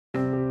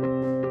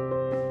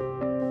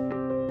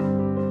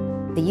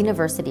The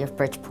University of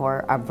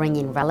Bridgeport are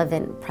bringing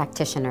relevant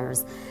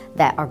practitioners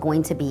that are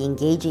going to be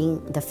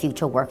engaging the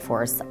future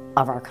workforce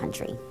of our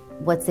country.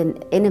 What's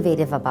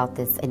innovative about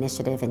this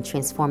initiative and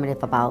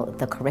transformative about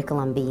the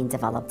curriculum being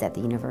developed at the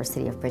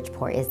University of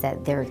Bridgeport is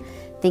that they're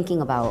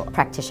thinking about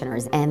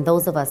practitioners, and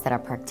those of us that are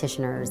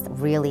practitioners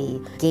really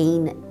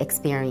gain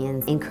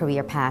experience in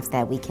career paths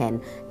that we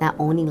can not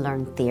only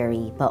learn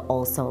theory but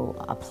also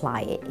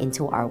apply it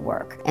into our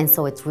work. And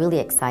so it's really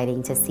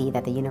exciting to see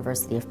that the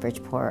University of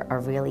Bridgeport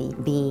are really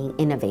being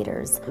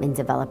innovators in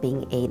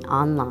developing an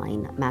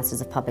online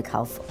Masters of Public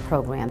Health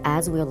program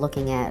as we're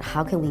looking at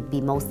how can we be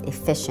most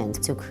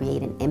efficient to create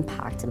an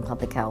impact in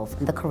public health.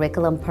 The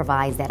curriculum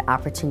provides that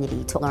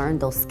opportunity to learn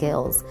those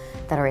skills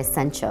that are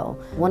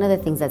essential. One of the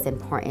things that's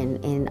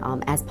important in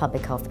as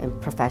public health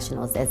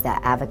professionals is that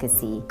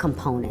advocacy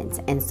component.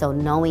 And so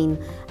knowing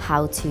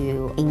how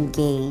to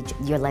engage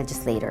your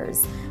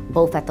legislators,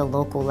 both at the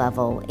local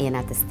level and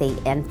at the state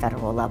and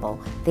federal level,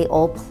 they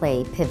all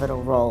play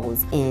pivotal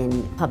roles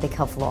in public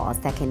health laws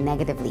that can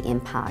negatively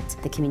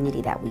impact the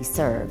community that we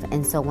serve.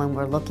 And so when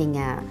we're looking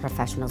at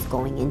professionals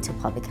going into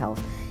public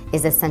health,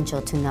 it's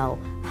essential to know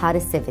how to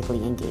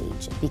civically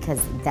engage,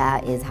 because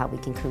that is how we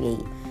can create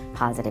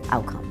positive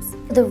outcomes.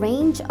 The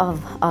range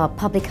of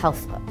public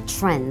health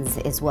trends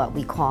is what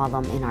we call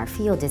them in our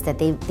field, is that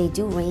they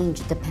do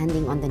range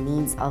depending on the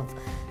needs of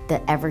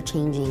the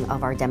ever-changing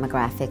of our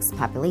demographics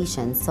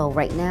population. So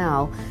right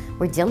now,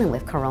 we're dealing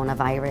with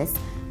coronavirus,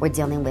 we're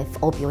dealing with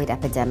opioid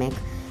epidemic,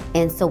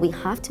 and so we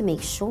have to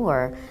make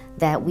sure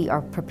that we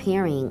are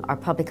preparing our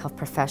public health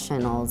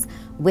professionals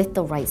with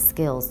the right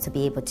skills to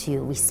be able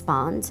to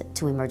respond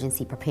to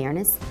emergency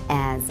preparedness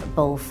as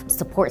both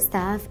support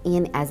staff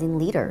and as in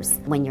leaders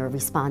when you're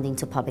responding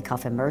to public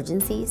health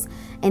emergencies.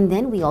 And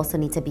then we also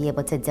need to be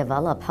able to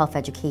develop health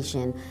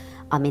education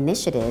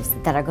initiatives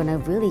that are going to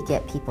really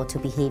get people to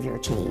behavior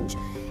change.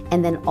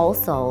 And then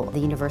also the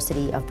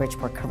University of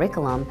Bridgeport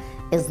curriculum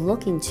is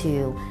looking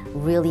to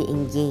really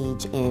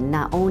engage in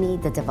not only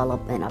the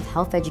development of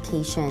health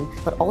education,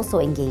 but also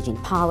engaging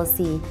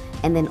policy,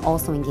 and then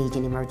also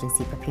engaging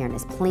emergency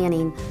preparedness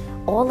planning,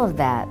 all of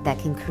that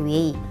can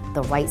create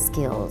the right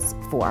skills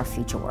for our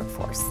future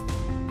workforce.